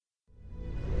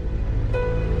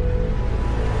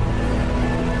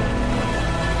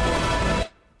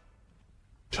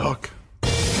Chuck.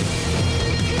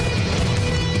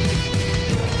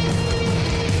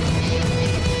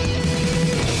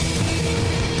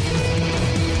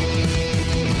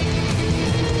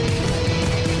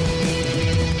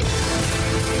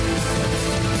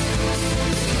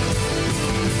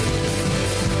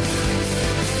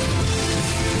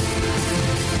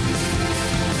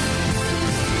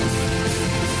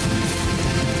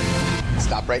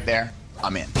 Stop right there.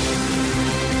 I'm in.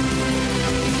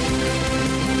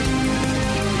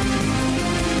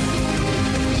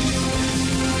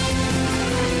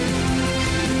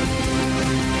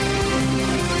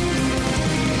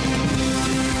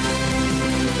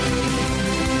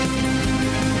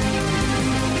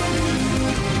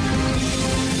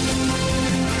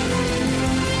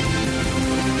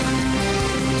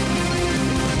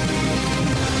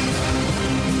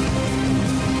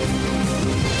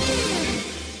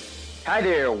 Hi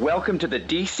there, welcome to the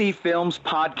DC Films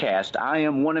Podcast. I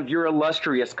am one of your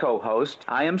illustrious co-hosts.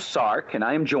 I am Sark, and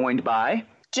I am joined by...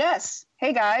 Jess.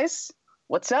 Hey guys,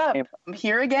 what's up? I'm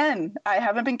here again. I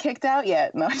haven't been kicked out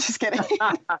yet. No, just kidding.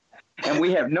 And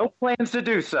we have no plans to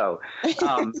do so,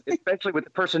 especially with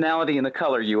the personality and the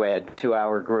color you add to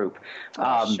our group.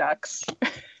 Shucks.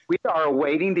 We are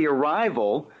awaiting the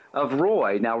arrival of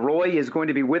Roy. Now, Roy is going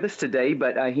to be with us today,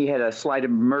 but he had a slight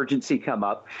emergency come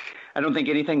up. I don't think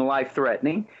anything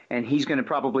life-threatening, and he's going to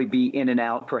probably be in and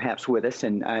out perhaps with us,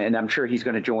 and I'm sure he's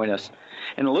going to join us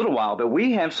in a little while. But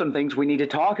we have some things we need to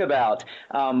talk about.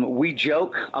 We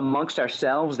joke amongst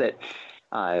ourselves that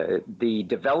the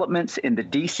developments in the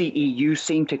DCEU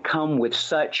seem to come with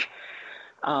such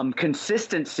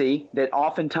consistency that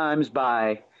oftentimes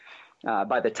by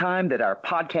the time that our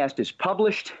podcast is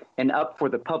published and up for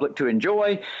the public to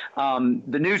enjoy,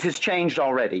 the news has changed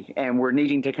already, and we're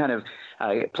needing to kind of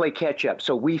play catch up.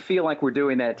 So we feel like we're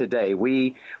doing that today.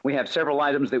 We have several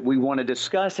items that we want to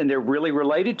discuss, and they're really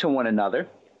related to one another.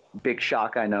 Big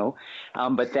shock, I know.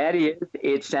 But that is,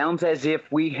 it sounds as if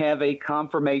we have a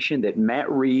confirmation that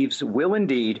Matt Reeves will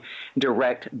indeed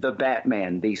direct The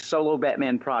Batman, the solo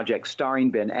Batman project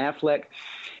starring Ben Affleck,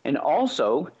 and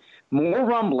also more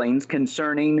rumblings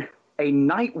concerning a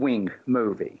Nightwing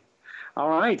movie. All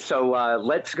right, so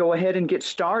let's go ahead and get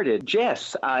started.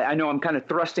 Jess, I know I'm kind of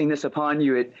thrusting this upon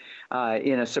you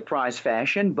in a surprise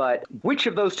fashion, but which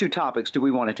of those two topics do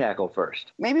we want to tackle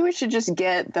first? Maybe we should just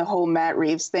get the whole Matt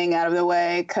Reeves thing out of the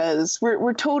way, because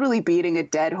we're totally beating a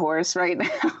dead horse right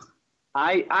now.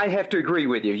 I have to agree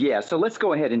with you, yeah. So let's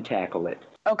go ahead and tackle it.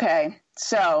 Okay,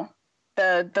 so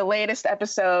the latest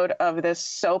episode of this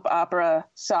soap opera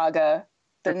saga,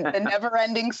 the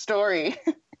never-ending story.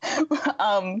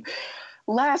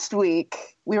 Last week,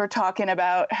 we were talking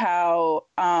about how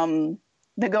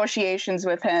negotiations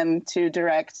with him to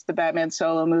direct the Batman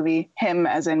solo movie, him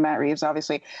as in Matt Reeves,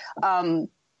 obviously,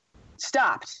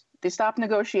 stopped. They stopped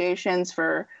negotiations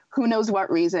for who knows what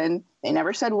reason. They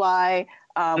never said why.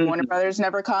 Warner Brothers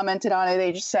never commented on it.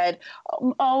 They just said,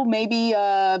 oh, maybe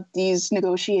these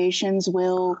negotiations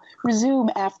will resume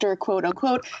after, quote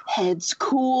unquote, heads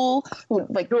cool.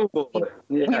 Like,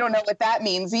 we don't know what that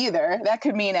means either. That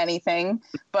could mean anything.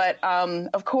 But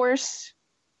of course,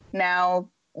 now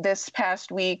this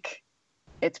past week,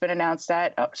 it's been announced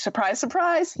that, surprise,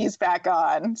 surprise, he's back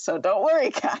on. So don't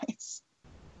worry, guys.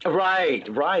 Right,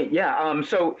 yeah.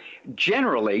 So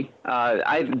generally,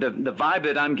 the vibe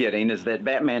that I'm getting is that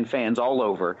Batman fans all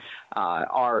over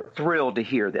are thrilled to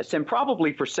hear this, and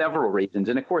probably for several reasons.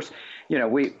 And of course,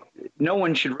 no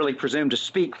one should really presume to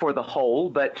speak for the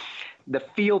whole, but the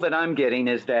feel that I'm getting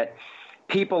is that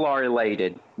people are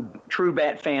elated. True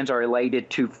Bat fans are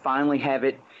elated to finally have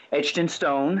it etched in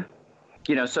stone.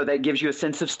 So that gives you a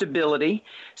sense of stability,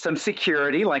 some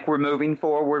security, like we're moving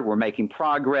forward, we're making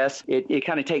progress. It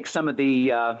kind of takes some of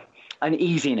the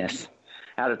uneasiness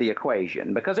out of the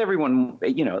equation, because everyone,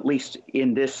 at least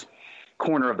in this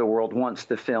corner of the world, wants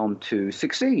the film to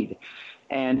succeed.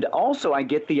 And also I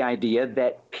get the idea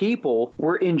that people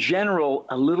were in general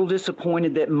a little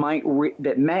disappointed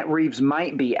that Matt Reeves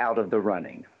might be out of the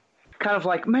running. Kind of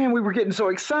like, man, we were getting so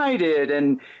excited,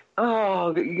 and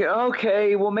oh,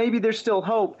 okay, well, maybe there's still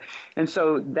hope. And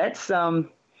so that's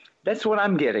what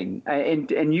I'm getting.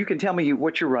 And you can tell me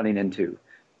what you're running into.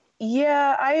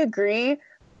 Yeah, I agree.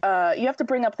 You have to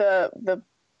bring up the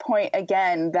point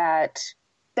again that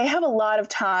they have a lot of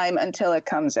time until it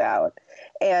comes out.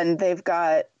 And they've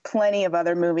got plenty of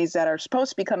other movies that are supposed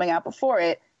to be coming out before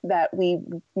it that we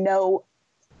know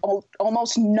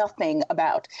almost nothing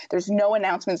about. There's no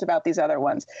announcements about these other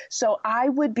ones. So I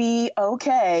would be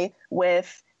okay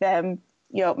with them,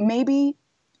 maybe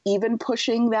even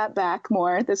pushing that back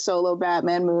more, the solo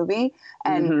Batman movie,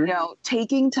 and,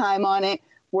 taking time on it,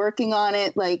 working on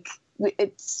it. Like,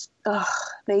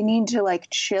 they need to like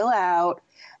chill out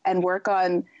and work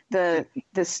on the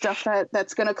stuff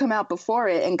that's going to come out before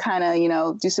it, and kind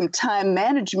of, do some time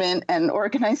management and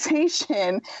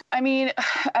organization. I mean,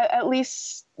 at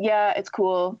least, yeah, it's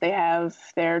cool. They have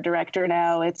their director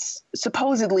now. It's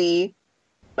supposedly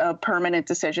a permanent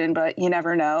decision, but you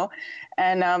never know.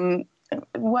 And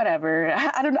whatever.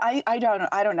 I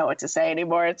don't know what to say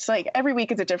anymore. It's like every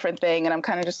week it's a different thing, and I'm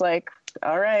kind of just like,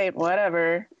 all right,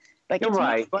 whatever. Like, You're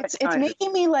right. It's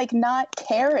making me like not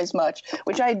care as much,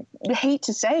 which I hate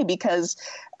to say, because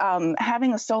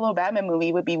having a solo Batman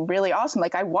movie would be really awesome.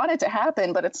 Like, I want it to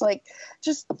happen, but it's like,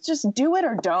 just do it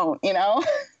or don't,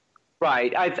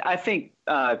 Right. I think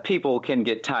people can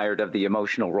get tired of the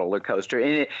emotional roller coaster,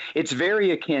 and it's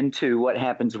very akin to what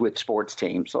happens with sports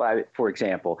teams. So, for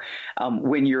example,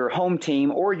 when your home team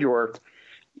or your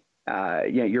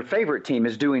favorite team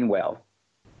is doing well,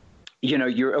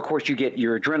 of course you get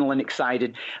your adrenaline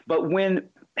excited, but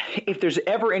if there's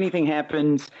ever anything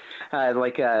happens,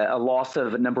 like a loss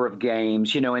of a number of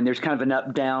games, and there's kind of an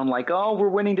up down, like, oh, we're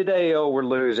winning today, oh, we're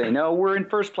losing, oh, we're in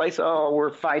first place, oh,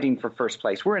 we're fighting for first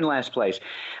place, we're in last place.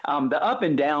 The up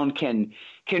and down can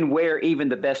wear even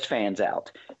the best fans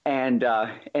out, and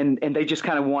they just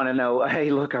kind of want to know,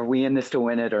 hey, look, are we in this to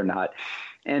win it or not?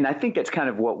 And I think that's kind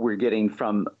of what we're getting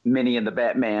from many in the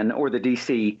Batman or the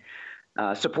DC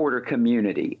supporter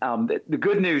community. The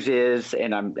good news is,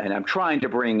 and I'm trying to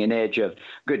bring an edge of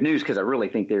good news because I really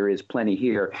think there is plenty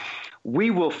here. We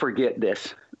will forget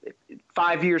this.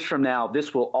 5 years from now,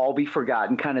 this will all be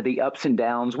forgotten, kind of the ups and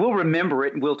downs. We'll remember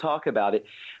it and we'll talk about it,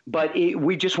 but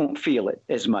we just won't feel it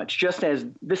as much, just as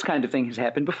this kind of thing has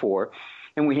happened before.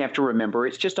 And we have to remember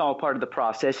it's just all part of the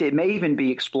process. It may even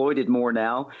be exploited more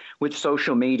now with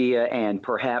social media, and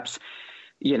perhaps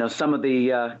some of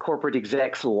the corporate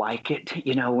execs like it,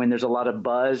 when there's a lot of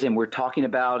buzz and we're talking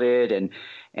about it,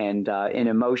 and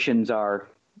emotions are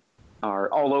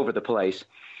all over the place.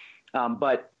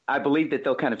 But I believe that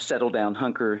they'll kind of settle down,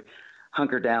 hunker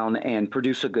down, and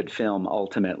produce a good film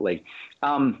ultimately.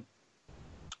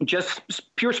 Just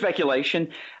pure speculation.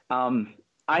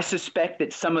 I suspect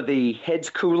that some of the heads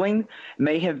cooling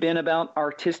may have been about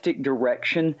artistic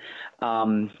direction.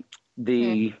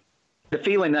 The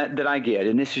feeling that I get,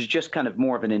 and this is just kind of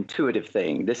more of an intuitive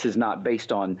thing, this is not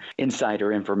based on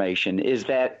insider information, is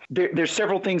that there's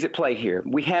several things at play here.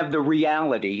 We have the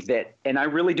reality that, and I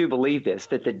really do believe this,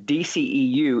 that the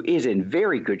DCEU is in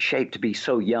very good shape to be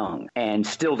so young and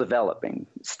still developing,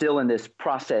 still in this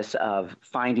process of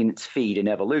finding its feet in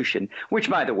evolution, which,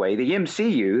 by the way, the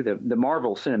MCU, the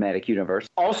Marvel Cinematic Universe,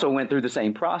 also went through the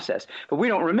same process. But we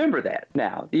don't remember that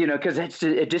now, because it's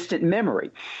a distant memory.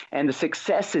 And the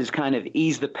successes kind of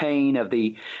ease the pain of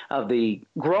the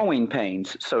growing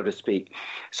pains, so to speak.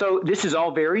 So this is all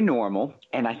very normal,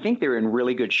 and I think they're in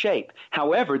really good shape.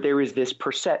 However, there is this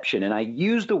perception, and I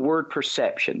use the word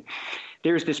perception.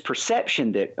 There's this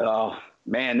perception that, oh,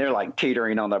 man, they're like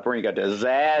teetering on the brink of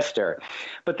disaster.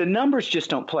 But the numbers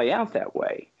just don't play out that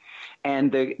way.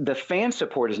 And the fan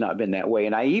support has not been that way.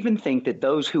 And I even think that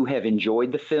those who have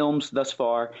enjoyed the films thus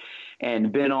far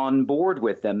and been on board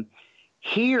with them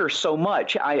hear so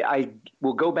much. I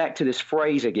will go back to this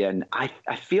phrase again.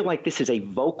 I feel like this is a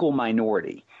vocal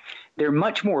minority. They're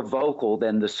much more vocal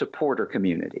than the supporter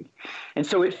community. And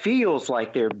so it feels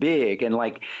like they're big, and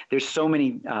like there's so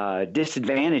many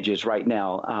disadvantages right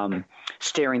now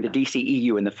staring the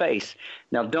DCEU in the face.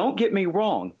 Now, don't get me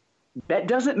wrong. That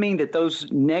doesn't mean that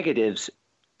those negatives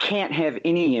can't have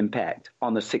any impact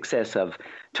on the success of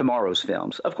tomorrow's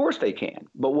films. Of course they can.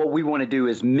 But what we want to do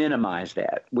is minimize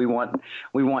that. We want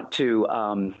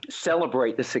to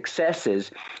celebrate the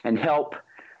successes and help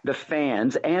the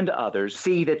fans and others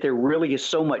see that there really is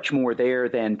so much more there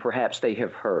than perhaps they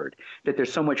have heard, that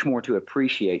there's so much more to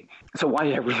appreciate. So why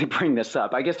did I really bring this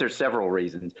up? I guess there's several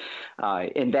reasons.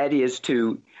 And that is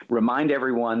to remind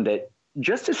everyone that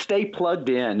just to stay plugged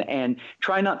in and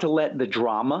try not to let the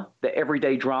drama, the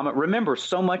everyday drama. Remember,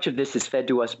 so much of this is fed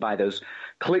to us by those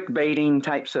clickbaiting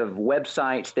types of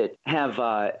websites that have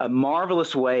a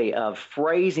marvelous way of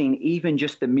phrasing even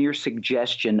just the mere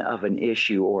suggestion of an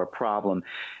issue or a problem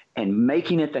and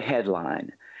making it the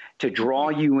headline to draw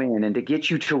you in and to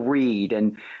get you to read.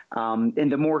 And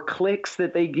the more clicks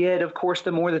that they get, of course,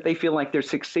 the more that they feel like they're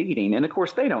succeeding. And, of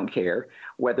course, they don't care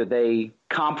whether they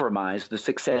compromise the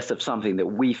success of something that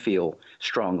we feel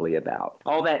strongly about.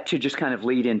 All that to just kind of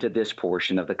lead into this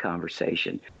portion of the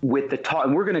conversation. With the talk,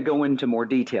 and we're going to go into more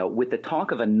detail, with the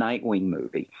talk of a Nightwing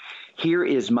movie. Here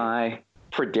is my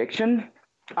prediction.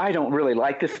 I don't really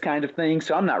like this kind of thing,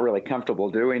 so I'm not really comfortable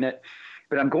doing it.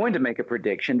 but I'm going to make a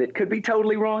prediction that could be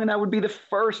totally wrong, and I would be the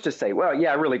first to say, well,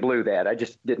 yeah, I really blew that. I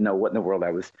just didn't know what in the world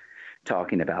I was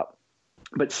talking about.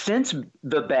 But since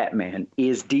the Batman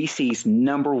is DC's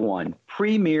 #1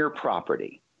 premier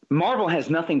property, Marvel has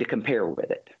nothing to compare with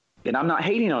it. And I'm not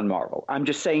hating on Marvel. I'm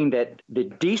just saying that the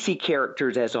DC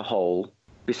characters as a whole,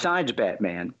 besides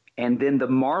Batman, and then the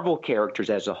Marvel characters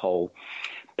as a whole,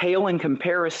 pale in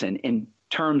comparison in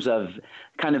terms of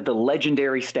kind of the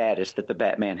legendary status that the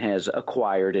Batman has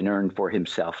acquired and earned for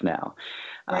himself now.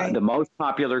 Right. The most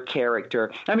popular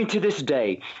character. I mean, to this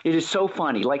day, it is so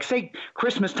funny. Like, say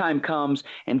Christmas time comes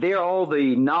and there are all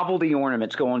the novelty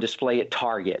ornaments go on display at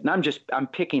Target. And I'm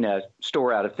picking a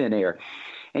store out of thin air.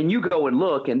 And you go and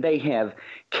look, and they have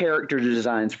character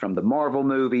designs from the Marvel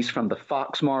movies, from the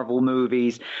Fox Marvel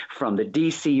movies, from the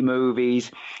DC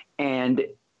movies. And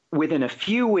within a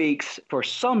few weeks, for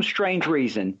some strange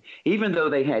reason, even though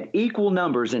they had equal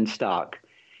numbers in stock,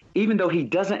 even though he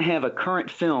doesn't have a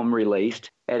current film released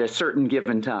at a certain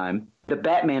given time, the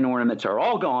Batman ornaments are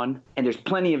all gone, and there's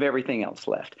plenty of everything else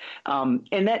left.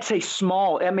 And that's a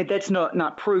small, I mean, that's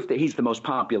not proof that he's the most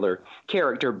popular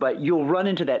character, but you'll run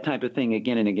into that type of thing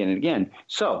again and again and again.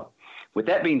 So with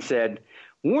that being said,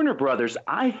 Warner Brothers,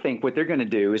 I think what they're going to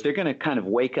do is they're going to kind of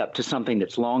wake up to something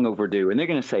that's long overdue, and they're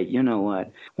going to say, you know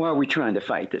what, why are we trying to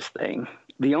fight this thing?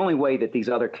 The only way that these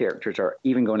other characters are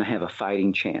even going to have a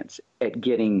fighting chance at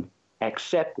getting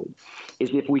accepted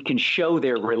is if we can show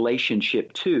their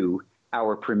relationship to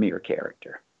our premier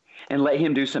character and let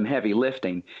him do some heavy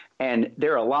lifting. And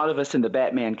there are a lot of us in the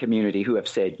Batman community who have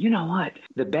said, you know what,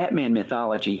 the Batman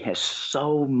mythology has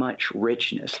so much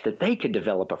richness that they could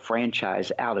develop a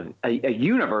franchise out of a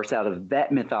universe out of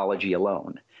that mythology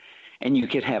alone. And you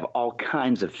could have all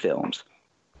kinds of films.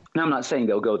 Now, I'm not saying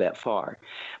they'll go that far,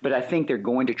 but I think they're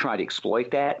going to try to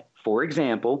exploit that. For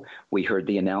example, we heard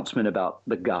the announcement about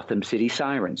the Gotham City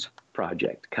Sirens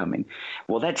project coming.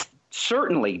 Well, that's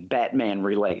certainly Batman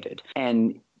related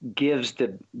and gives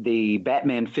the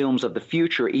Batman films of the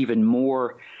future even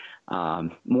more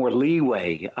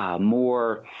leeway,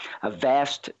 a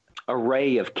vast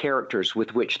array of characters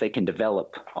with which they can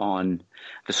develop on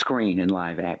the screen in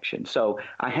live action. So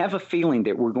I have a feeling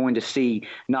that we're going to see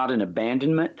not an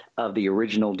abandonment of the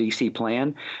original DC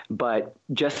plan, but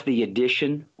just the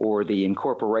addition or the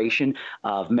incorporation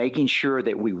of making sure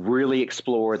that we really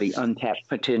explore the untapped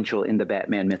potential in the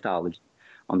Batman mythology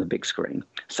on the big screen.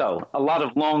 So a lot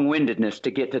of long-windedness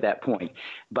to get to that point.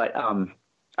 But I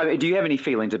mean, do you have any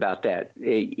feelings about that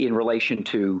in relation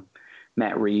to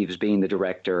Matt Reeves being the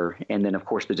director, and then, of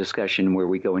course, the discussion where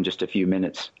we go in just a few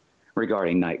minutes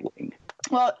regarding Nightwing?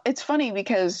 Well, it's funny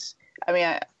because, I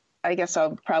mean, I guess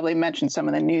I'll probably mention some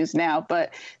of the news now,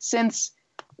 but since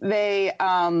they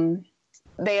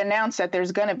announced that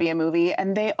there's going to be a movie,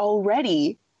 and they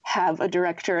already have a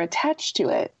director attached to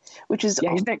it, which is...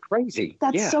 Yeah, isn't that crazy?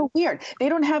 That's so weird. They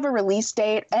don't have a release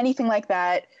date, anything like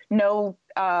that, no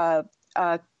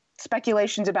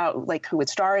speculations about like who would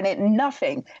star in it,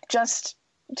 nothing, just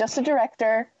a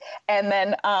director. And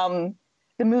then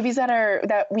the movies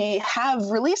that we have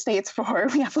release dates for,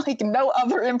 we have like no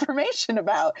other information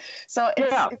about. So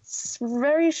it's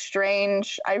very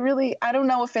strange. I don't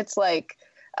know if it's like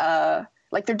they're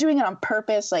doing it on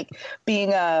purpose, like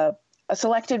being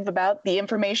selective about the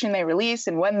information they release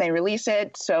and when they release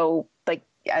it. So like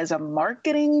as a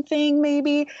marketing thing,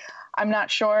 maybe. I'm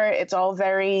not sure. It's all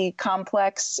very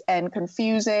complex and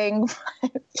confusing.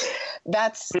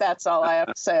 That's all I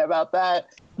have to say about that.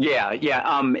 Yeah.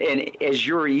 And as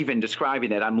you're even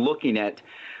describing it, I'm looking at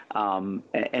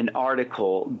an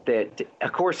article that,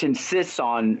 of course, insists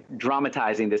on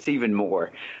dramatizing this even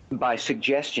more by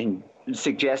suggesting,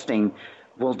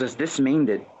 well, does this mean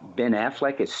that Ben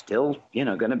Affleck is still,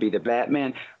 going to be the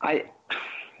Batman? I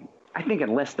think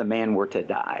unless the man were to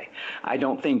die, I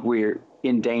don't think we're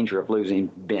in danger of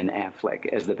losing Ben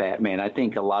Affleck as the Batman. I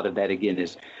think a lot of that, again,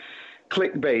 is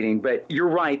clickbaiting. But you're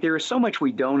right. There is so much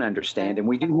we don't understand, and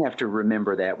we do have to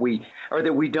remember that we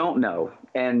don't know.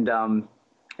 And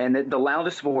that the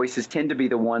loudest voices tend to be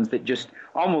the ones that just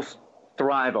almost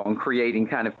thrive on creating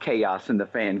kind of chaos in the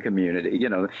fan community,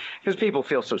 because people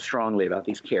feel so strongly about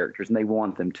these characters and they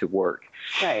want them to work.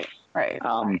 Right.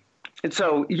 And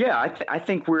so, I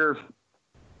think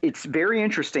it's very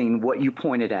interesting what you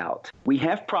pointed out. We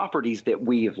have properties that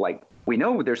we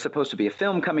know there's supposed to be a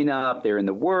film coming up. They're in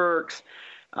the works.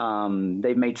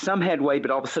 They've made some headway, but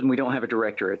all of a sudden we don't have a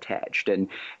director attached. And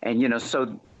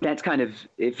so that's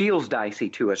it feels dicey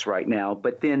to us right now.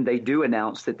 But then they do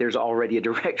announce that there's already a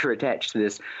director attached to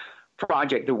this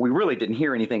project that we really didn't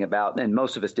hear anything about and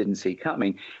most of us didn't see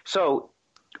coming. So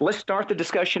let's start the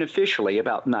discussion officially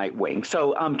about Nightwing.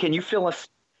 So can you fill us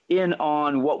in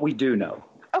on what we do know?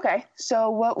 Okay, so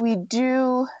what we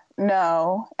do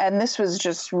know, and this was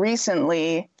just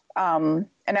recently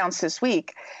announced this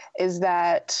week, is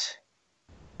that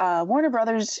Warner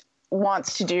Brothers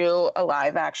wants to do a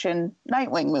live action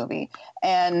Nightwing movie.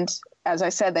 And as I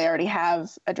said, they already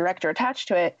have a director attached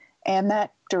to it. And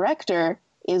that director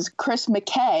is Chris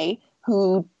McKay,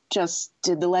 who just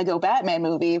did the Lego Batman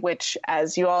movie, which,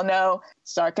 as you all know,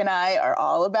 Stark and I are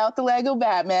all about the Lego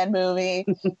Batman movie.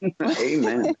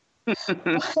 Amen.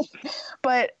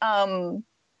 But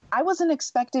I wasn't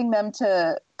expecting them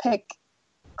to pick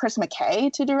Chris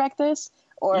McKay to direct this,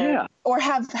 or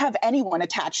have anyone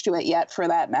attached to it yet, for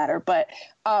that matter. But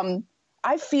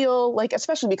I feel like,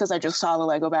 especially because I just saw the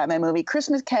Lego Batman movie, Chris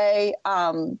McKay,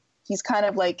 he's kind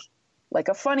of like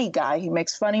a funny guy. He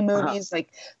makes funny movies, like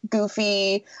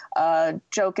goofy,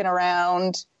 joking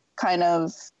around, kind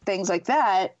of things like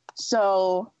that.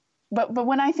 So, but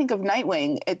when I think of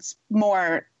Nightwing, it's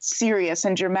more serious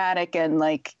and dramatic, and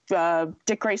like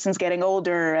Dick Grayson's getting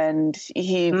older and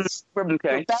he's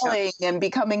rebelling and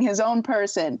becoming his own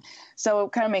person. So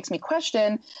it kind of makes me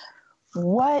question,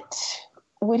 what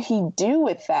would he do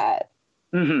with that?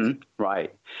 Mm-hmm.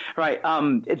 Right.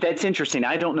 That's interesting.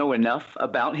 I don't know enough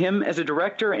about him as a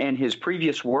director and his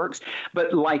previous works,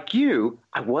 but like you,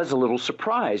 I was a little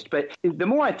surprised. But the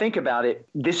more I think about it,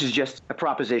 this is just a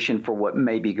proposition for what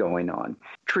may be going on.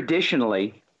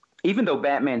 Traditionally, even though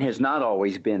Batman has not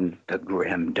always been the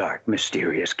grim, dark,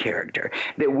 mysterious character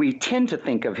that we tend to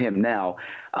think of him now,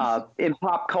 in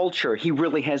pop culture, he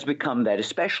really has become that,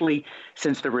 especially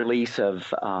since the release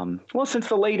of, since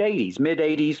the late 80s,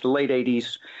 mid-80s, the late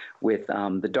 80s, with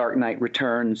The Dark Knight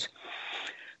Returns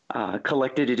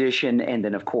collected edition, and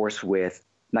then, of course, with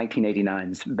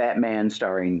 1989's Batman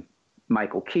starring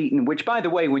Michael Keaton, which, by the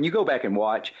way, when you go back and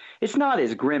watch, it's not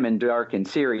as grim and dark and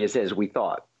serious as we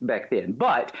thought back then.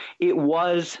 But it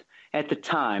was, at the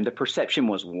time, the perception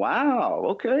was, wow,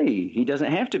 okay, he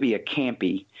doesn't have to be a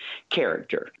campy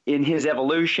character. In his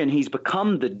evolution, he's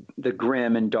become the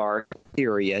grim and dark,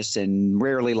 serious, and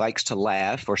rarely likes to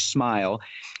laugh or smile.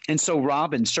 And so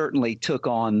Robin certainly took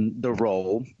on the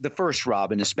role, the first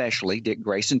Robin especially, Dick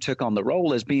Grayson, took on the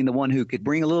role as being the one who could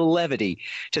bring a little levity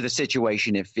to the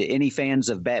situation. If any fans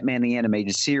of Batman the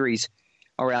Animated Series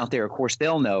are out there, of course,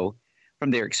 they'll know from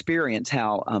their experience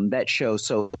how that show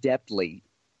so depthly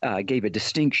gave a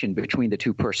distinction between the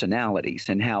two personalities,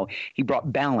 and how he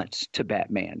brought balance to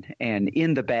Batman and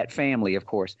in the Bat family, of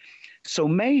course. So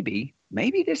maybe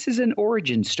this is an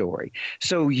origin story.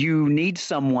 So you need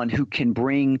someone who can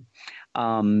bring,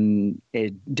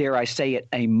 dare I say it,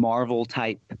 a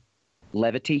Marvel-type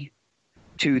levity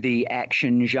to the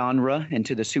action genre and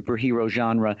to the superhero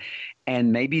genre.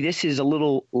 And maybe this is a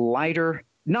little lighter,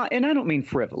 and I don't mean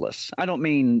frivolous. I don't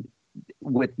mean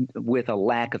with a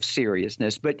lack of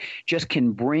seriousness, but just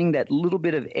can bring that little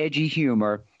bit of edgy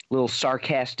humor, little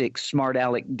sarcastic, smart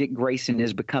aleck. Dick Grayson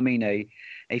is becoming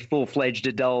a full-fledged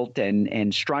adult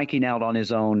and striking out on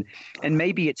his own. And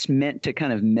maybe it's meant to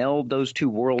kind of meld those two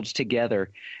worlds together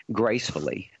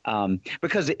gracefully.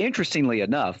 Because interestingly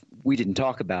enough, we didn't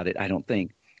talk about it, I don't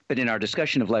think, but in our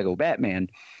discussion of Lego Batman,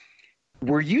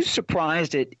 were you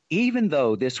surprised that even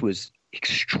though this was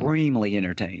extremely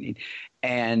entertaining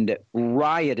and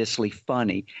riotously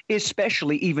funny,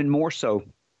 especially even more so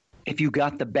if you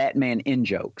got the Batman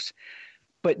in-jokes,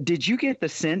 but did you get the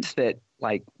sense that,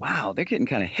 like, wow, they're getting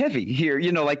kind of heavy here?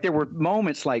 You know, like there were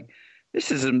moments like,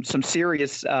 this is some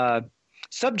serious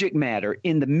subject matter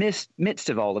in the midst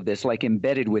of all of this, like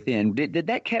embedded within. Did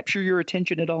that capture your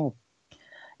attention at all?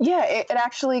 Yeah, it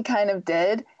actually kind of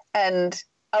did. And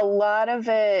a lot of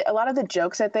the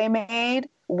jokes that they made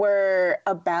were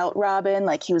about Robin,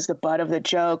 like he was the butt of the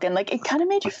joke, and like it kind of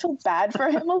made you feel bad for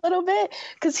him a little bit,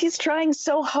 because he's trying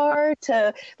so hard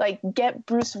to like get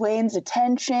Bruce Wayne's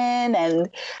attention, and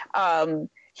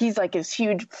he's like this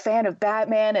huge fan of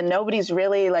Batman, and nobody's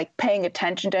really like paying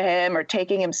attention to him or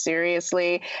taking him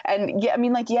seriously. And yeah, I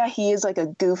mean, like, yeah, he is like a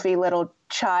goofy little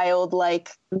child, like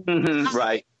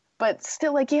right, but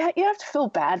still, like, you have to feel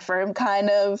bad for him, kind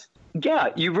of. Yeah,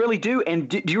 you really do. And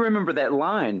do you remember that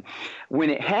line? When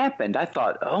it happened, I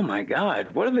thought, oh, my God,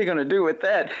 what are they going to do with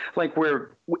that? Like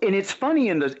where And it's funny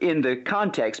in the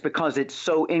context because it's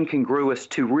so incongruous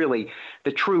to really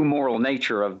the true moral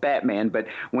nature of Batman. But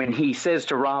when he says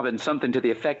to Robin something to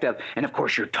the effect of, and of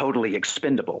course you're totally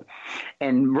expendable,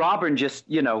 and Robin just,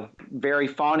 very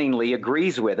fawningly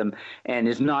agrees with him and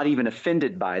is not even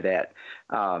offended by that.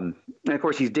 And of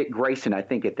course he's Dick Grayson, I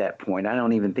think, at that point. I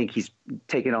don't even think he's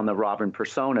taken on the Robin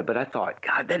persona, but I thought,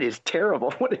 God, that is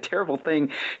terrible. What a terrible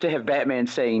thing to have Batman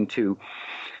saying to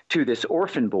this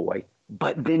orphan boy.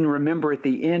 But then remember, at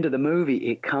the end of the movie,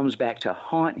 it comes back to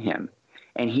haunt him,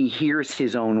 and he hears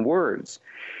his own words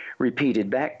repeated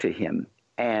back to him.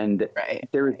 And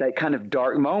there is that kind of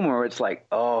dark moment where it's like,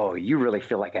 oh, you really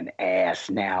feel like an ass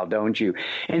now, don't you?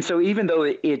 And so even though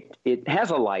it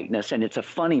has a lightness and it's a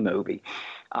funny movie,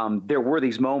 there were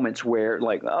these moments where,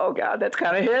 like, oh God, that's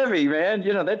kind of heavy, man.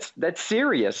 That's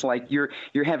serious. Like you're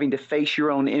having to face your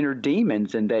own inner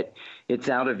demons, and that it's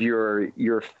out of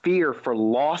your fear for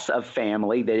loss of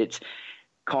family that it's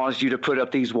caused you to put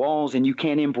up these walls, and you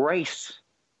can't embrace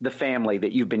the family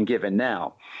that you've been given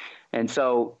now. And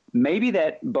so maybe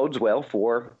that bodes well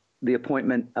for the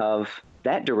appointment of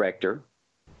that director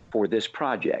for this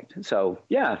project. So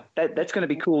yeah, that's going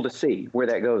to be cool to see where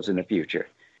that goes in the future.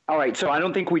 All right, so I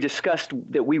don't think we discussed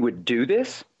that we would do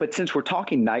this, but since we're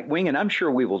talking Nightwing, and I'm sure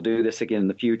we will do this again in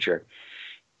the future,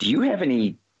 do you have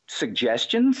any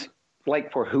suggestions,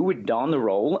 like for who would don the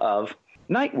role of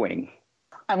Nightwing?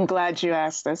 I'm glad you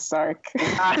asked this, Sark.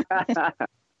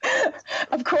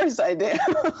 Of course I do.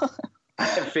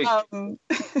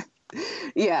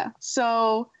 Yeah,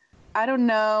 so I don't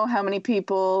know how many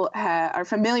people are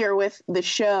familiar with the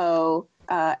show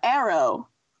Arrow,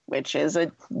 which is a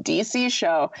DC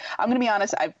show. I'm going to be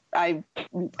honest, I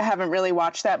haven't really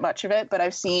watched that much of it, but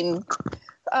I've seen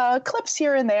clips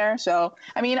here and there. So,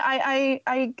 I mean,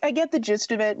 I get the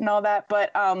gist of it and all that,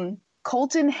 but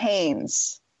Colton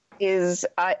Haynes is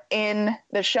in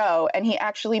the show, and he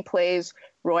actually plays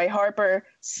Roy Harper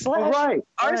 /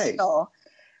 Arsenal,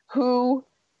 who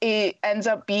ends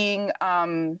up being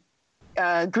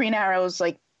Green Arrow's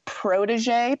like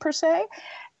protege per se.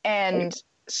 And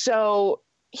so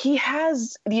he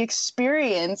has the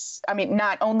experience, I mean,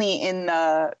 not only in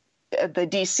the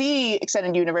DC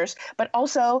extended universe, but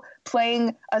also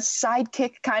playing a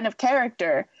sidekick kind of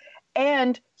character.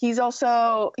 And he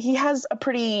has a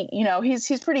pretty,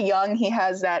 he's pretty young. He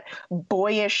has that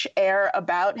boyish air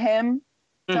about him.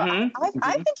 So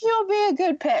I think he'll be a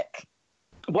good pick.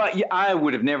 Well, yeah, I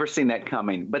would have never seen that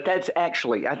coming, but I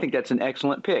think that's an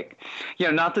excellent pick.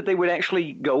 Not that they would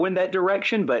actually go in that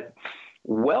direction, but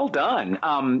well done.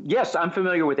 Yes, I'm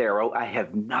familiar with Arrow. I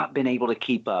have not been able to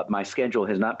keep up. My schedule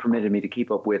has not permitted me to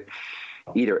keep up with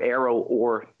either Arrow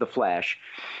or The Flash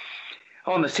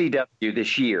on the CW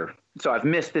this year. So I've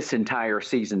missed this entire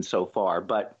season so far,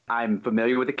 but I'm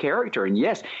familiar with the character. And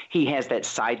yes, he has that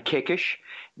sidekickish,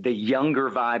 the younger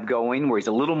vibe going, where he's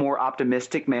a little more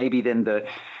optimistic maybe than the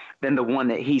one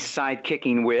that he's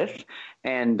sidekicking with,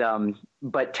 and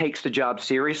but takes the job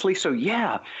seriously. So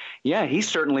yeah, he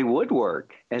certainly would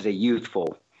work as a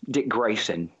youthful Dick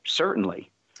Grayson, certainly.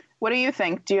 What do you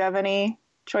think? Do you have any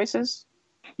choices?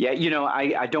 Yeah,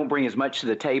 I don't bring as much to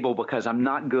the table because I'm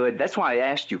not good. That's why I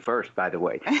asked you first, by the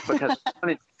way, because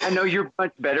I know you're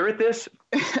much better at this,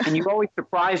 and you always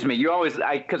surprise me.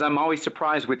 Because I'm always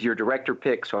surprised with your director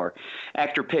picks or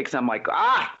actor picks. I'm like,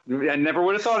 I never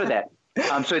would have thought of that.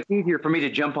 So it's easier for me to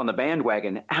jump on the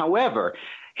bandwagon. However,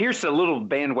 here's a little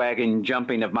bandwagon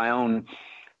jumping of my own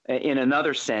in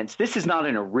another sense. This is not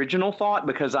an original thought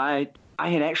because I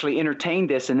had actually entertained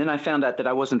this, and then I found out that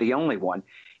I wasn't the only one.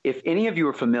 If any of you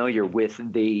are familiar with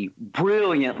the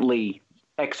brilliantly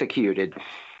executed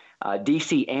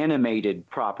DC animated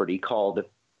property called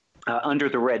Under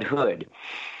the Red Hood,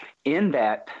 in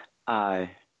that,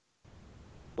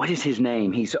 what is his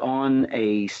name? He's on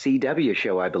a CW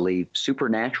show, I believe,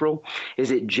 Supernatural. Is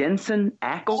it Jensen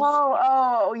Ackles?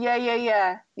 Oh, yeah.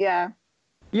 Yeah.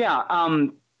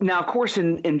 Now, of course,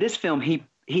 in this film, he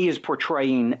is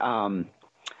portraying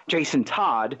Jason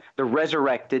Todd, the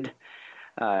resurrected,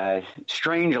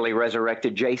 strangely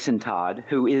resurrected Jason Todd,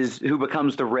 who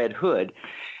becomes the Red Hood,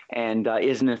 and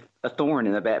is a thorn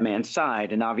in the Batman's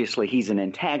side. And obviously, he's an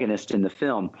antagonist in the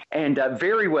film, and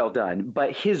very well done.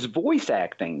 But his voice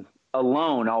acting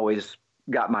alone always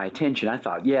got my attention. I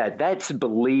thought, yeah, that's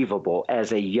believable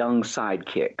as a young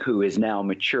sidekick who is now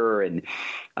mature and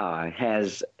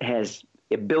has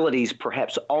abilities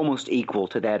perhaps almost equal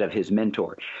to that of his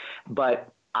mentor.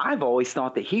 But I've always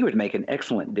thought that he would make an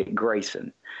excellent Dick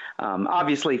Grayson.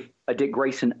 Obviously, a Dick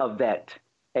Grayson of that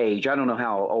age. I don't know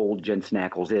how old Jensen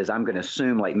Ackles is. I'm going to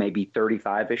assume like maybe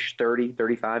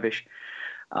 35-ish.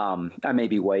 I may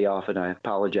be way off, and I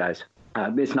apologize.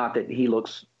 It's not that he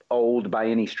looks old by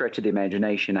any stretch of the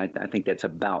imagination. I think that's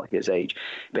about his age.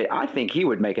 But I think he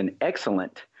would make an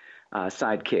excellent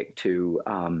sidekick to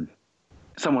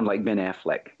someone like Ben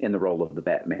Affleck in the role of the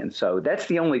Batman. So that's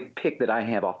the only pick that I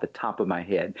have off the top of my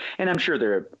head. And I'm sure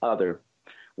there are other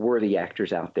worthy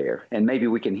actors out there. And maybe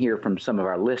we can hear from some of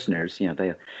our listeners.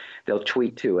 They'll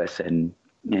tweet to us and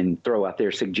throw out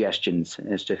their suggestions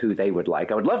as to who they would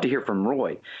like. I would love to hear from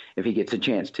Roy if he gets a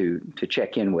chance to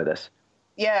check in with us.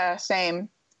 Yeah, same.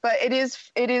 But it is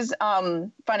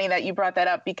funny that you brought that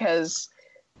up because,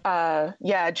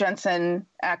 Jensen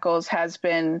Ackles has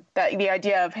been the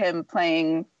idea of him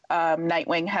playing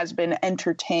Nightwing has been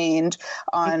entertained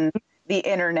on the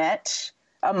internet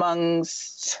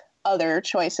amongst other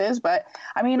choices. But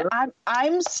I mean,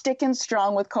 I'm sticking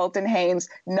strong with Colton Haynes.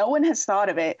 No one has thought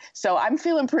of it, so I'm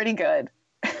feeling pretty good.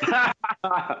 Yeah,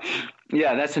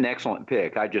 that's an excellent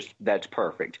pick. That's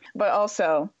perfect. But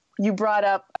also, you brought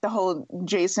up the whole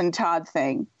Jason Todd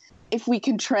thing. If we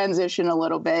can transition a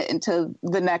little bit into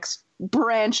the next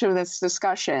branch of this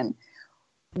discussion,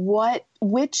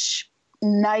 which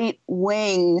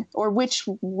Nightwing or which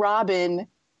Robin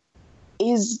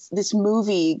is this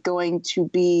movie going to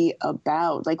be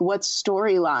about? Like, what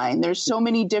storyline? There's so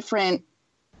many different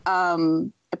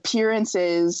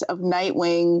appearances of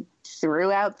Nightwing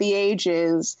throughout the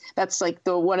ages. That's like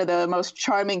one of the most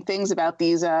charming things about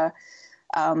these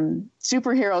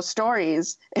superhero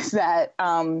stories is that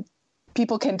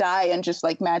people can die and just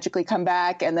like magically come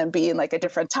back and then be in like a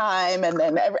different time, and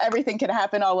then everything can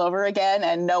happen all over again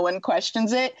and no one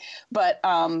questions it. But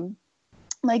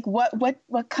like what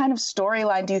kind of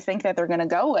storyline do you think that they're going to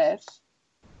go with?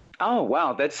 Oh,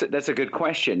 wow. That's a good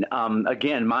question.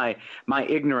 Again, my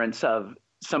ignorance of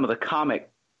some of the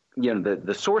comic,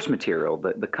 the source material,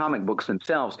 the comic books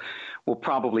themselves will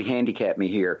probably handicap me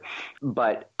here.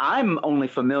 But I'm only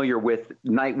familiar with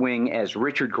Nightwing as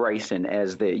Richard Grayson,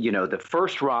 as the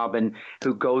first Robin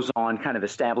who goes on, kind of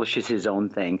establishes his own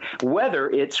thing, whether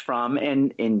it's from,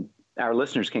 and our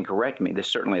listeners can correct me, this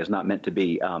certainly is not meant to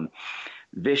be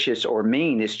vicious or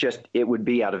mean. It's just, it would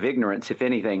be out of ignorance, if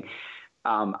anything.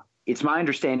 It's my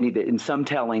understanding that in some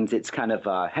tellings, it's kind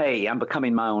of, hey, I'm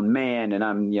becoming my own man, and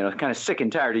I'm, kind of sick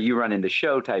and tired of you running the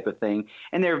show type of thing.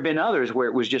 And there have been others where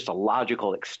it was just a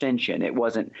logical extension. It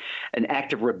wasn't an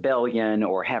act of rebellion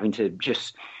or having to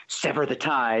just sever the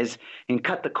ties and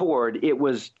cut the cord. It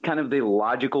was kind of the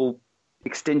logical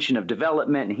extension of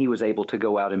development, and he was able to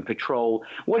go out and patrol.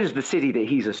 What is the city that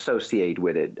he's associated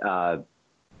with it?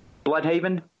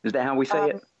 Bloodhaven? Is that how we say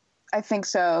it? I think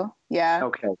so, yeah.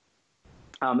 Okay.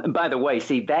 And by the way,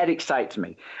 see, that excites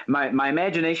me. My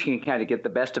imagination can kind of get the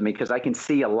best of me because I can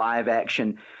see a live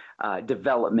action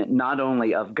development not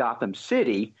only of Gotham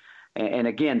City, and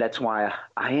again, that's why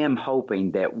I am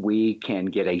hoping that we can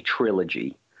get a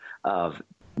trilogy of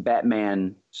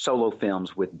Batman solo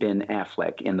films with Ben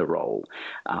Affleck in the role.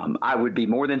 I would be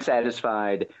more than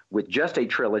satisfied with just a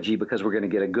trilogy because we're going to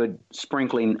get a good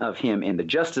sprinkling of him in the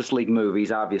Justice League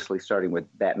movies, obviously starting with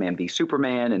Batman v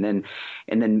Superman, and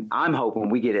then I'm hoping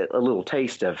we get a little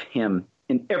taste of him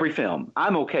in every film.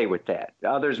 I'm okay with that.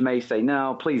 Others may say,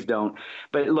 no, please don't.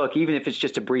 But look, even if it's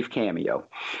just a brief cameo,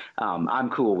 I'm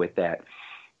cool with that.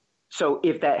 So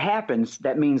if that happens,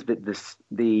 that means that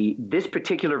this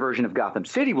particular version of Gotham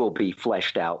City will be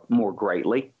fleshed out more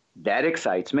greatly. That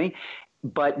excites me.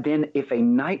 But then if a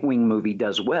Nightwing movie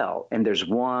does well, and there's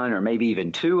one or maybe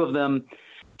even two of them,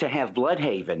 to have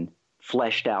Bloodhaven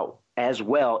fleshed out as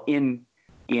well in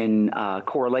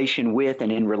correlation with and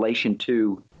in relation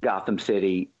to Gotham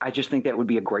City, I just think that would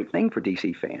be a great thing for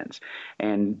DC fans.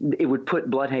 And it would put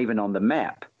Bloodhaven on the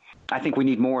map. I think we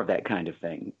need more of that kind of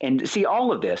thing. And see,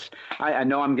 all of this, I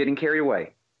know I'm getting carried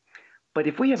away, but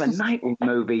if we have a Nightwing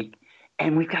movie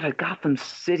and we've got a Gotham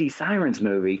City Sirens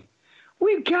movie,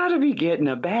 we've got to be getting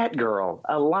a Batgirl,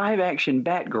 a live-action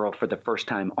Batgirl for the first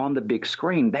time on the big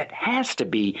screen. That has to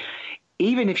be,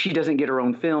 even if she doesn't get her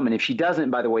own film, and if she doesn't,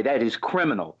 by the way, that is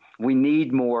criminal. We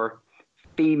need more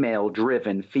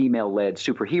female-driven, female-led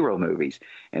superhero movies.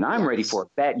 And I'm ready for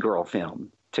a Batgirl film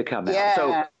to come out. So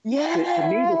to me,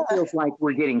 it feels like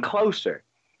we're getting closer.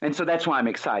 And so that's why I'm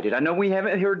excited. I know we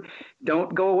haven't heard,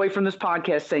 don't go away from this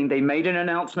podcast saying they made an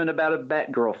announcement about a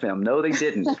Batgirl film. No, they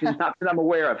didn't. Not that I'm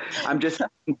aware of. This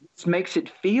makes it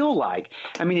feel like,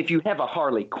 I mean, if you have a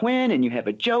Harley Quinn and you have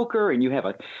a Joker and you have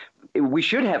we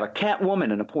should have a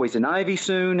Catwoman and a Poison Ivy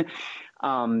soon.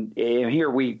 And here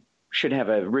we should have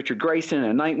a Richard Grayson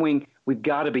and a Nightwing. We've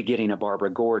got to be getting a Barbara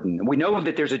Gordon. We know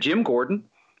that there's a Jim Gordon.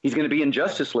 He's going to be in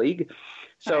Justice League.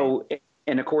 So,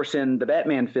 and of course in the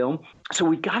Batman film. So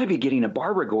we've got to be getting a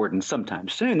Barbara Gordon sometime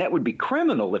soon. That would be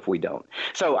criminal if we don't.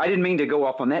 So I didn't mean to go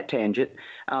off on that tangent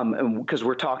because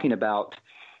we're talking about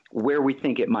where we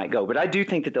think it might go. But I do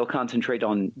think that they'll concentrate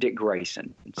on Dick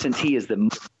Grayson, since he is the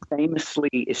most famously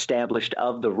established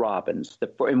of the Robins.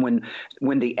 And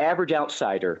when the average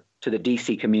outsider to the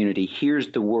DC community hears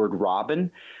the word Robin,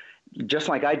 just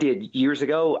like I did years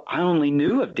ago, I only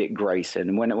knew of Dick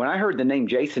Grayson. When I heard the name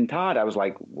Jason Todd, I was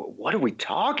like, what are we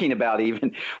talking about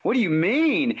even? What do you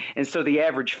mean? And so the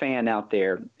average fan out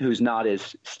there who's not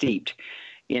as steeped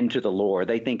into the lore,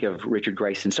 they think of Richard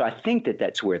Grayson. So I think that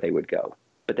that's where they would go.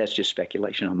 But that's just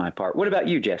speculation on my part. What about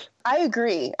you, Jess? I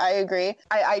agree.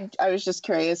 I was just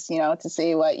curious, to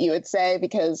see what you would say,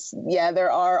 because, yeah,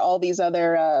 there are all these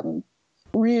other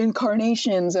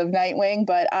reincarnations of Nightwing,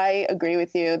 but I agree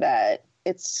with you that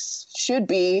it should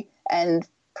be and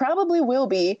probably will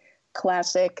be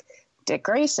classic Dick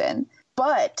Grayson.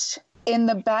 But in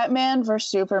the Batman vs.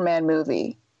 Superman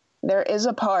movie, there is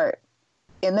a part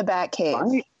in the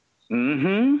Batcave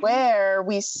where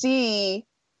we see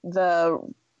the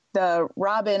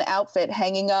Robin outfit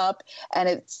hanging up, and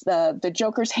it's the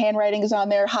Joker's handwriting is on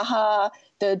there. Haha,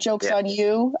 the joke's on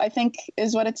you, I think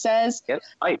is what it says. Yep.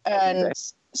 Right. And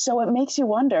so it makes you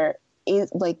wonder,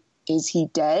 is he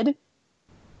dead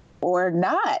or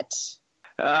not?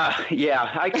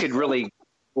 Yeah, I could really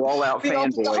roll out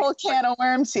fanboy. The whole can of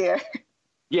worms here.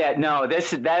 Yeah, no,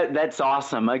 that's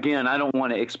awesome. Again, I don't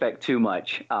want to expect too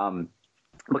much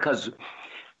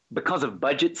because of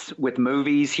budgets with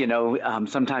movies,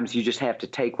 sometimes you just have to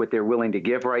take what they're willing to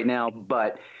give right now.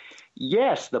 But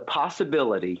yes, the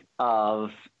possibility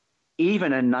of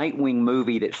even a Nightwing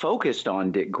movie that focused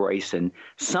on Dick Grayson,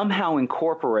 somehow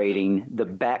incorporating the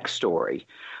backstory,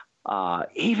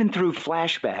 even through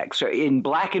flashbacks or in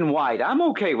black and white. I'm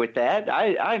okay with that.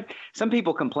 Some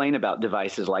people complain about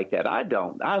devices like that. I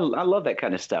don't. I love that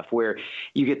kind of stuff where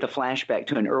you get the flashback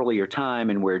to an earlier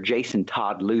time and where Jason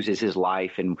Todd loses his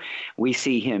life and we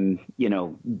see him,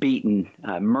 beaten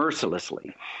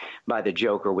mercilessly by the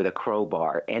Joker with a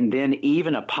crowbar. And then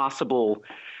even a possible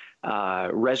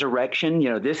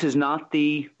resurrection. This is not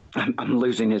I'm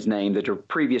losing his name, the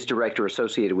previous director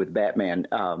associated with Batman,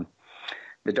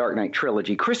 the Dark Knight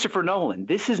trilogy, Christopher Nolan.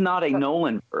 This is not a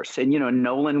Nolan verse. And,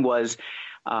 Nolan was,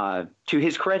 to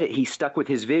his credit, he stuck with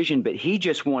his vision, but he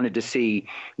just wanted to see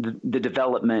the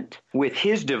development with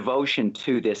his devotion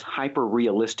to this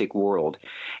hyper-realistic world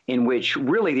in which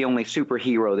really the only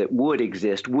superhero that would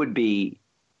exist would be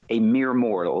a mere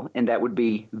mortal, and that would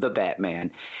be the Batman.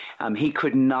 He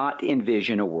could not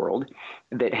envision a world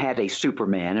that had a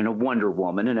Superman and a Wonder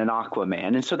Woman and an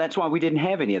Aquaman, and so that's why we didn't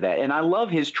have any of that. And I love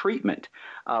his treatment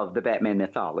of the Batman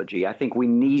mythology. I think we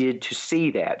needed to see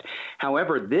that.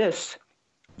 However, this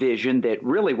vision that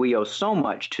really we owe so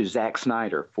much to Zack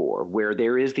Snyder for, where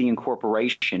there is the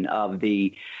incorporation of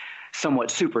the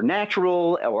somewhat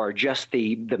supernatural or just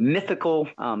the mythical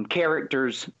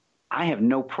characters, I have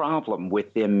no problem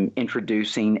with them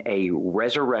introducing a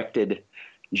resurrected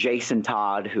Jason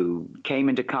Todd who came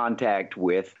into contact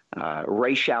with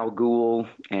Ra's al Ghul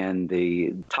and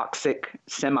the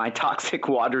semi-toxic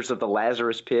waters of the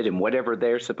Lazarus Pit and whatever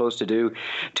they're supposed to do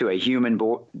to a human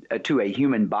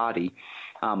body.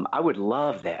 I would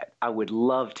love that. I would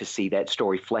love to see that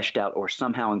story fleshed out or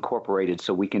somehow incorporated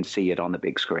so we can see it on the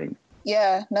big screen.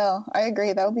 Yeah, no, I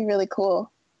agree. That would be really cool.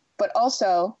 But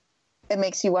also, it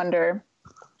makes you wonder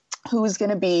who's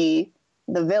going to be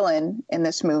the villain in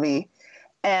this movie.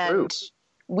 And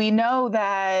we know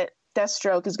that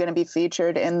Deathstroke is going to be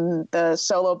featured in the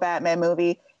solo Batman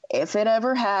movie, if it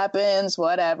ever happens,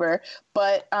 whatever.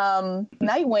 But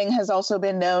Nightwing has also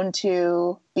been known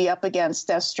to be up against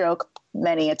Deathstroke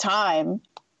many a time.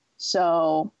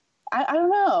 So I don't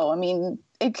know. I mean,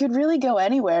 it could really go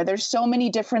anywhere. There's so many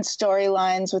different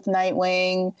storylines with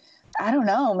Nightwing. I don't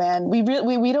know, man. We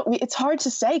don't. It's hard to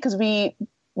say because we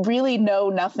really know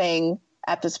nothing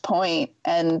at this point,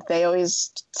 and they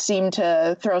always seem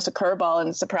to throw us a curveball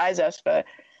and surprise us. But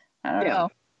I don't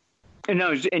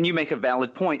know. And you make a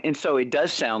valid point. And so it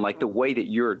does sound like the way that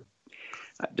you're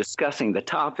discussing the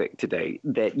topic today,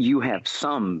 that you have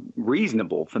some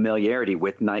reasonable familiarity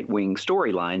with Nightwing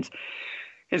storylines,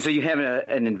 and so you have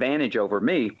an advantage over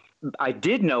me. I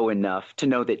did know enough to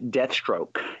know that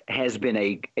Deathstroke has been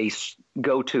a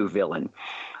go-to villain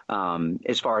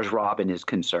as far as Robin is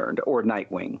concerned, or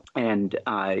Nightwing. And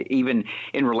even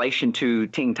in relation to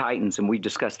Teen Titans, and we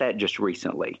discussed that just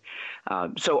recently.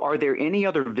 So are there any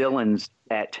other villains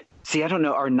that, I don't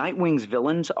know, are Nightwing's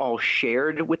villains all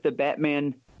shared with the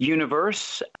Batman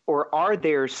universe? Or are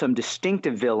there some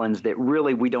distinctive villains that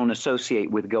really we don't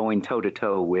associate with going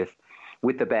toe-to-toe with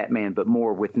with the Batman, but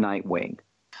more with Nightwing?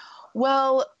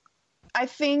 Well, I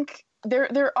think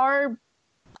there are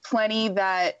plenty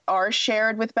that are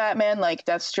shared with Batman, like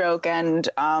Deathstroke, and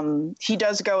he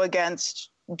does go against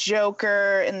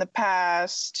Joker in the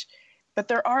past, but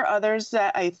there are others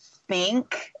that I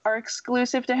think are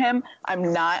exclusive to him.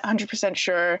 I'm not 100%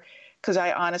 sure because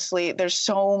I honestly, there's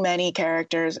so many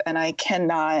characters and I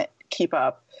cannot keep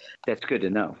up. That's good to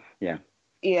know. Yeah.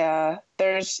 Yeah,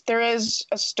 there is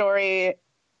a story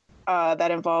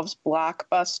that involves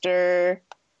Blockbuster.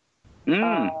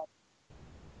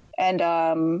 And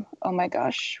oh my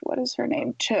gosh, what is her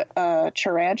name?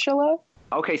 Tarantula?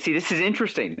 Okay, see, this is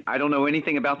interesting. I don't know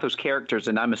anything about those characters,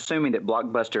 and I'm assuming that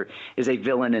Blockbuster is a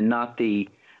villain and not the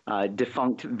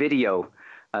defunct video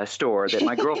store that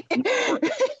my girlfriend worked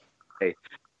at. Okay.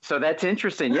 So that's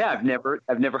interesting. Yeah, I've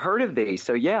never heard of these.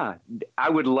 So yeah, I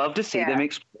would love to see them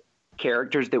explore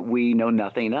characters that we know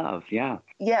nothing of. Yeah.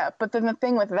 Yeah, but then the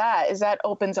thing with that is that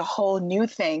opens a whole new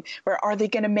thing where are they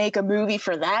going to make a movie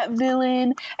for that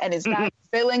villain? And is that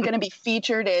villain going to be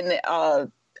featured in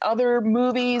other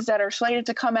movies that are slated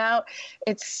to come out?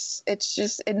 It's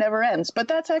just, it never ends. But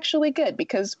that's actually good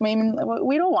because we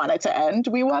don't want it to end.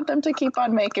 We want them to keep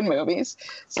on making movies.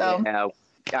 So yeah,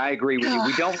 I agree with you.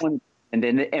 We don't want,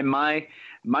 and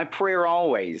my prayer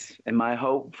always, and my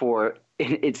hope for,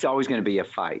 it's always going to be a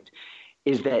fight,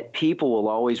 is that people will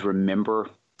always remember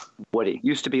what it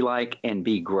used to be like and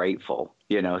be grateful,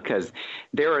 because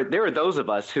there are those of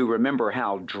us who remember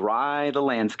how dry the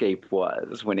landscape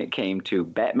was when it came to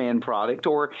Batman product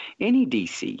or any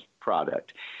DC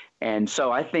product. And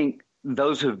so I think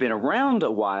those who've been around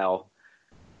a while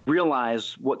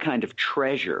realize what kind of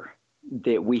treasure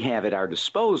that we have at our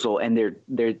disposal, and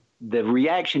the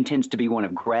reaction tends to be one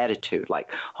of gratitude, like,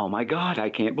 oh my God,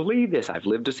 I can't believe this. I've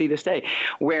lived to see this day.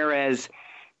 Whereas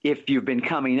if you've been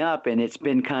coming up and it's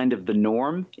been kind of the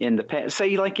norm in the past,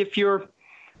 say like if you're,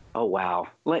 oh wow,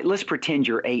 let's pretend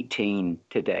you're 18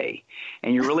 today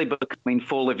and you're really becoming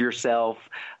full of yourself.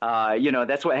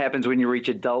 That's what happens when you reach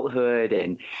adulthood,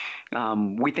 and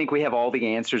we think we have all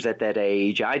the answers at that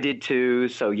age. I did too.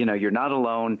 So, you're not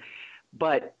alone.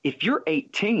 But if you're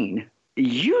 18,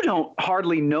 you don't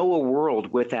hardly know a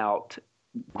world without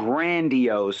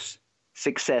grandiose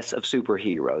success of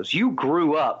superheroes. You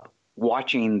grew up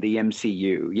watching the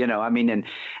MCU,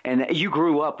 and you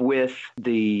grew up with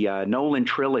the Nolan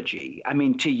trilogy. I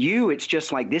mean, to you, it's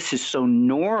just like this is so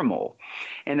normal.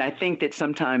 And I think that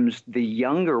sometimes the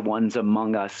younger ones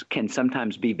among us can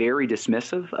sometimes be very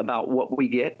dismissive about what we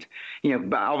get,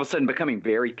 all of a sudden becoming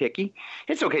very picky.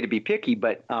 It's okay to be picky,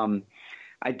 but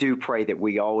I do pray that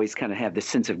we always kind of have this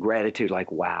sense of gratitude,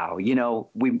 like, wow,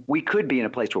 we could be in a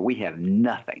place where we have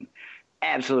nothing,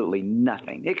 absolutely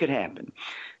nothing. It could happen.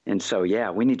 And so,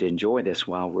 yeah, we need to enjoy this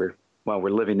while we're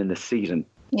living in this season.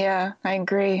 Yeah, I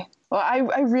agree. Well,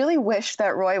 I really wish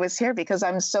that Roy was here because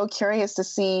I'm so curious to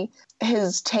see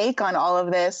his take on all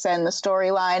of this and the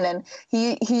storyline. And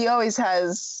he always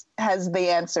has the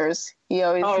answers. He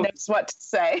always knows what to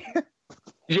say.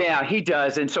 Yeah, he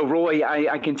does. And so, Roy,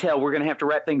 I can tell we're going to have to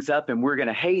wrap things up, and we're going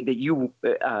to hate that you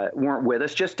weren't with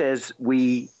us, just as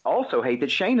we also hate that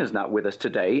Shayna's not with us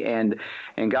today. And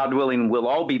God willing, we'll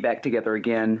all be back together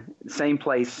again, same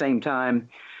place, same time.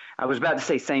 I was about to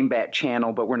say same bat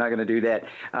channel, but we're not going to do that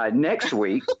next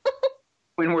week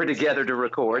when we're together to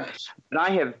record. But I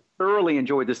have thoroughly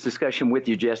enjoyed this discussion with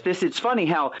you, Jess. It's funny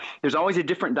how there's always a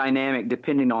different dynamic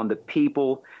depending on the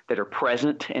people that are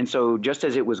present. And so just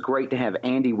as it was great to have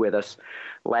Andy with us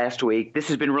last week, this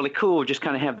has been really cool, just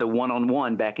kind of have the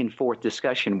one-on-one back and forth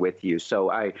discussion with you.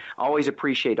 So I always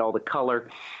appreciate all the color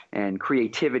and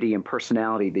creativity and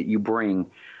personality that you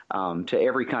bring to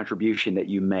every contribution that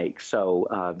you make.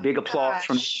 So big applause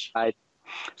from me.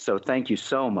 So thank you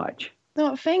so much.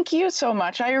 No, thank you so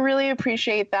much. I really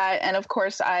appreciate that. And of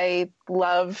course, I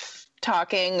love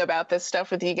talking about this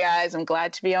stuff with you guys. I'm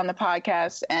glad to be on the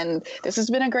podcast. And this has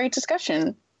been a great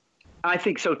discussion. I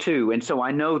think so, too. And so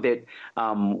I know that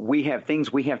we have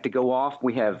things we have to go off.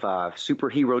 We have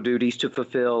superhero duties to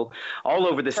fulfill all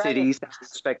over the cities,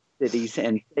 respect cities,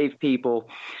 and save people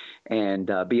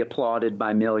and be applauded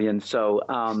by millions. So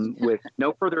with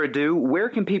no further ado, where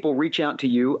can people reach out to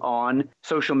you on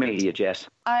social media, Jess?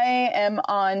 I am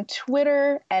on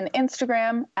Twitter and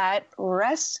Instagram at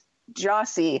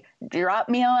ResJossie. Drop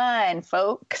me a line,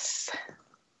 folks.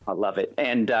 I love it.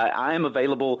 And I am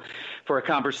available for a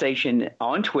conversation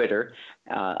on Twitter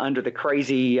under the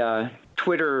crazy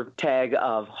Twitter tag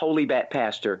of Holy Bat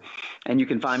Pastor. And you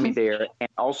can find me there. And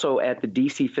also at the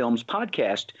DC Films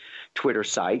Podcast Twitter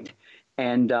site.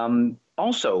 And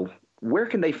also, where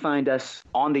can they find us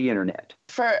on the internet?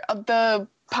 For the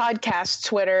podcast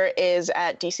Twitter is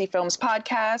at DC Films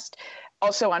Podcast.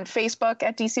 Also on Facebook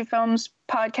at DC Films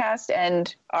Podcast,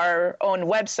 and our own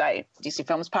website,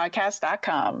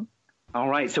 dcfilmspodcast.com. All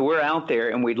right, so we're out there,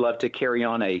 and we'd love to carry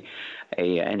on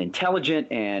an intelligent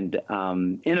and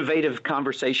innovative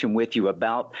conversation with you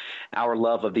about our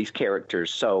love of these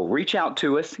characters. So reach out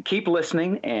to us, keep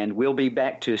listening, and we'll be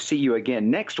back to see you again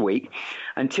next week.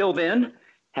 Until then,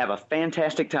 have a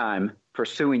fantastic time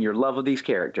pursuing your love of these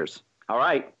characters. All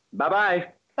right, bye-bye.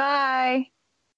 Bye.